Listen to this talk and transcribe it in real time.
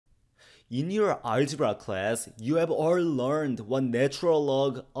In your algebra class, you have all learned what natural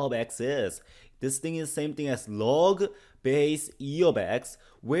log of x is. This thing is same thing as log base e of x,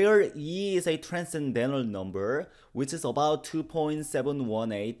 where e is a transcendental number, which is about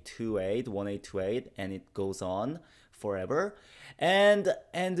 2.71828, and it goes on forever. And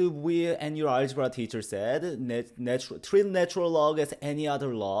your algebra teacher said treat natural log as any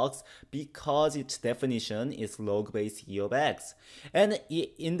other logs because its definition is log base e of x. And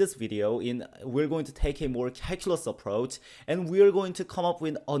in this video, we're going to take a more calculus approach, and we're going to come up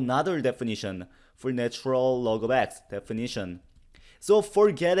with another definition for natural log of x definition. So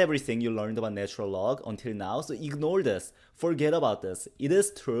forget everything you learned about natural log until now. So ignore this. Forget about this. It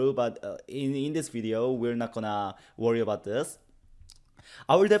is true, but in this video, we're not gonna worry about this.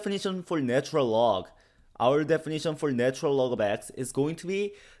 Our definition for natural log of x is going to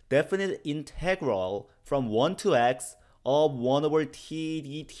be definite integral from 1 to x of 1 over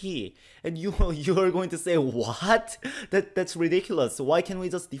t dt. And you are going to say, what? That's ridiculous. Why can't we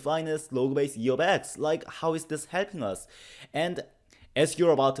just define as log base e of x? Like, how is this helping us? And as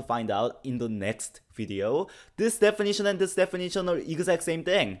you're about to find out in the next video, this definition and this definition are exact same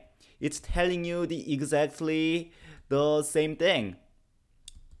thing. It's telling you exactly the same thing.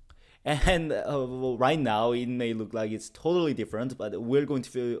 And right now it may look like it's totally different, but I'm going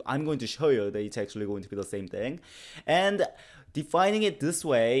to show you that it's actually going to be the same thing. And defining it this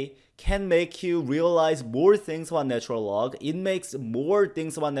way can make you realize more things about natural log. It makes more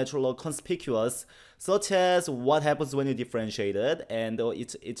things about natural log conspicuous, such as what happens when you differentiate it and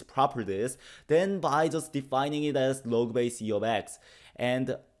its properties, than by just defining it as log base e of x.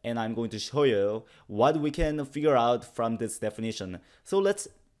 And I'm going to show you what we can figure out from this definition. So let's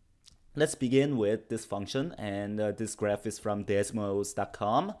begin with this function, and this graph is from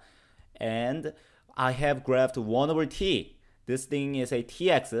desmos.com, and I have graphed 1 over t. This thing is a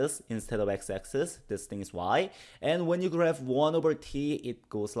t-axis instead of x-axis. This thing is y. And when you graph 1 over t, it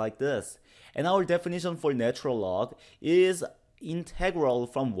goes like this. And our definition for natural log is integral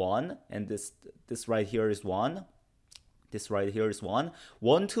from 1, and this right here is 1. This right here is 1.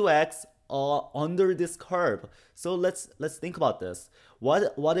 1 to x under this curve. So let's think about this.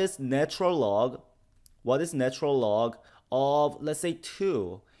 What is natural log? What is natural log of, let's say,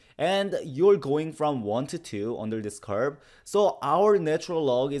 2? And you're going from 1 to 2 under this curve. So our natural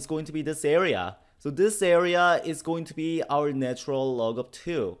log is going to be this area. So this area is going to be our natural log of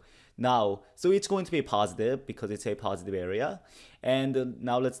 2. Now, so it's going to be positive because it's a positive area. And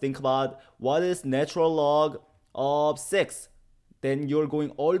now let's think about what is natural log of 6. Then you're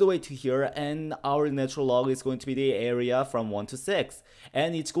going all the way to here, and our natural log is going to be the area from 1 to 6.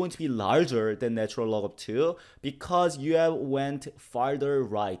 And it's going to be larger than natural log of 2 because you have went farther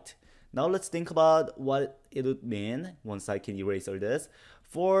right. Now let's think about what it would mean once I can erase all this.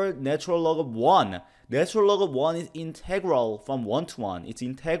 For natural log of 1, natural log of 1 is integral from 1 to 1. It's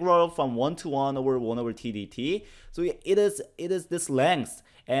integral from 1 to 1 over 1 over t dt. So it is this length,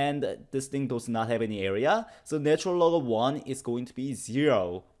 and this thing does not have any area. So natural log of 1 is going to be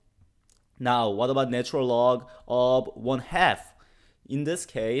 0. Now, what about natural log of 1/2? In this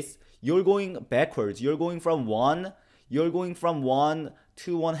case, you're going backwards. You're going from 1 to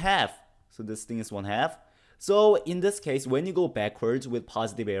 1/2. So this thing is 1/2. So in this case, when you go backwards with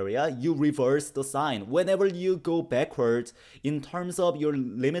positive area, you reverse the sign. Whenever you go backwards in terms of your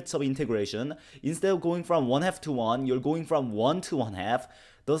limits of integration, instead of going from 1/2 to 1, you're going from 1 to 1/2.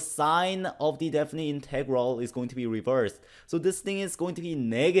 The sign of the definite integral is going to be reversed. So this thing is going to be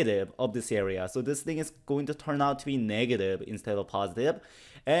negative of this area. So this thing is going to turn out to be negative instead of positive.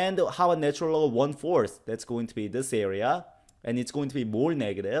 And how a natural log of 1/4? That's going to be this area, and it's going to be more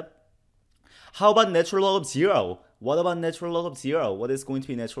negative. How about natural log of 0? What about natural log of 0? What is going to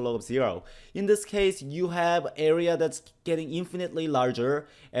be natural log of 0? In this case, you have area that's getting infinitely larger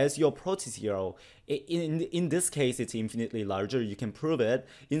as you approach 0. In this case, it's infinitely larger. You can prove it.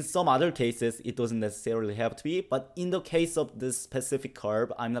 In some other cases, it doesn't necessarily have to be. But in the case of this specific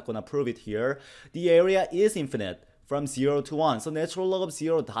curve, I'm not going to prove it here. The area is infinite from 0 to 1. So natural log of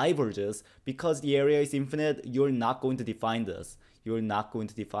 0 diverges. Because the area is infinite, you're not going to define this. You're not going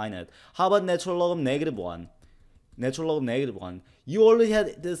to define it. How about natural log of -1? Natural log of -1. You already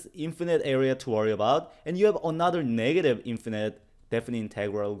had this infinite area to worry about, and you have another negative infinite definite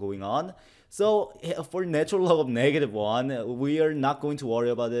integral going on. So for natural log of -1, we are not going to worry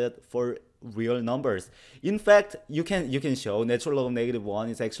about it for real numbers. In fact, you can show natural log of -1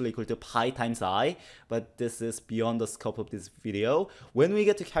 is actually equal to pi times I, but this is beyond the scope of this video. When we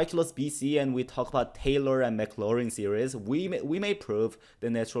get to calculus BC and we talk about Taylor and Maclaurin series, we may prove the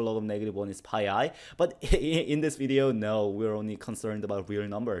natural log of -1 is pi I, but in this video, no, we're only concerned about real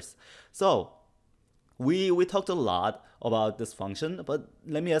numbers. So we talked a lot about this function, but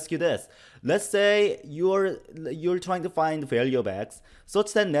let me ask you this. Let's say you're trying to find the value of x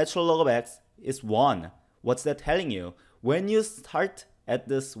such that natural log of x is 1. What's that telling you? When you start at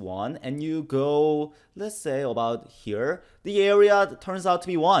this 1 and you go, let's say about here, the area turns out to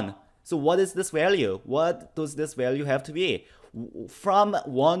be 1. So what is this value? What does this value have to be? From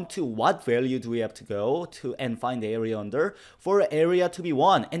 1 to what value do we have to go to and find the area under for area to be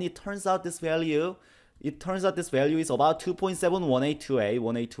 1? And it turns out this value is about 2.7182a,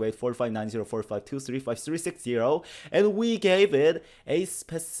 18284590452356360, and we gave it a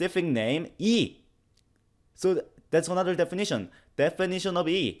specific name, E. So that's another definition. Definition of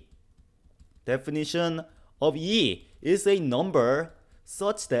E. Definition of E is a number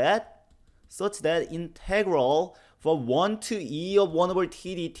such that integral from 1 to e of 1 over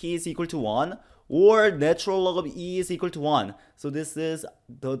t dt is equal to 1, or natural log of E is equal to 1. So this is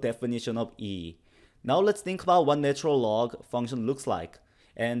the definition of E. Now let's think about what natural log function looks like.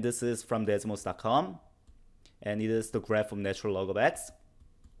 And this is from desmos.com. And it is the graph of natural log of x.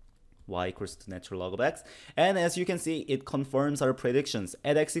 Y equals to natural log of x. And as you can see, it confirms our predictions.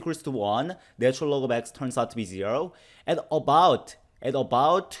 At x equals to 1, natural log of x turns out to be 0. At about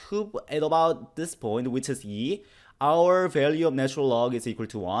this point, which is e, our value of natural log is equal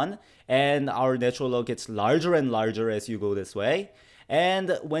to 1. And our natural log gets larger and larger as you go this way.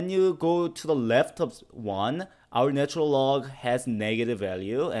 And when you go to the left of 1, our natural log has negative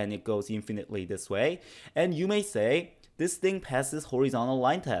value and it goes infinitely this way. And you may say, this thing passes horizontal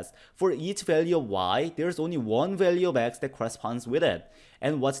line test. For each value of y, there's only one value of x that corresponds with it.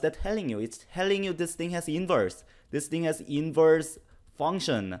 And what's that telling you? It's telling you this thing has inverse. This thing has inverse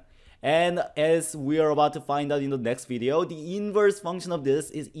function. And as we are about to find out in the next video, the inverse function of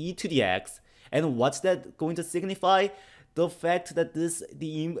this is e to the x. And what's that going to signify? The fact that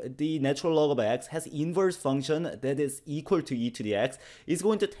the natural log of x has inverse function that is equal to e to the x is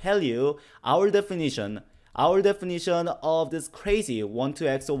going to tell you our definition of this crazy 1 to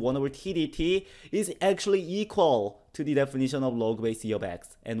x of 1 over t dt is actually equal to the definition of log base e of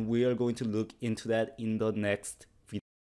x. And we are going to look into that in the next